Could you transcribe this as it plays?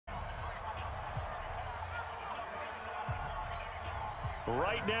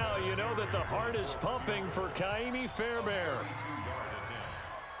Right now, you know that the heart is pumping for Kaimi Fairbairn.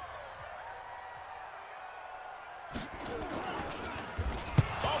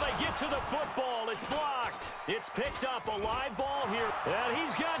 Oh, they get to the football. It's blocked. It's picked up. A live ball here. And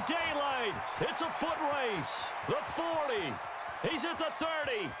he's got daylight. It's a foot race. The 40. He's at the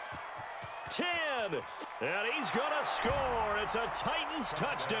 30. 10. And he's going to score. It's a Titans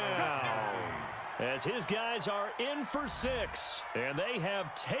touchdown. As his guys are in for 6. And they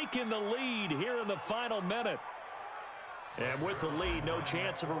have taken the lead here in the final minute. And with the lead, no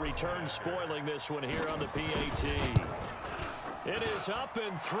chance of a return spoiling this one here on the PAT. It is up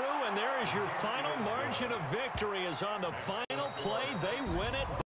and through, and there is your final margin of victory. Is on the final play. They win it.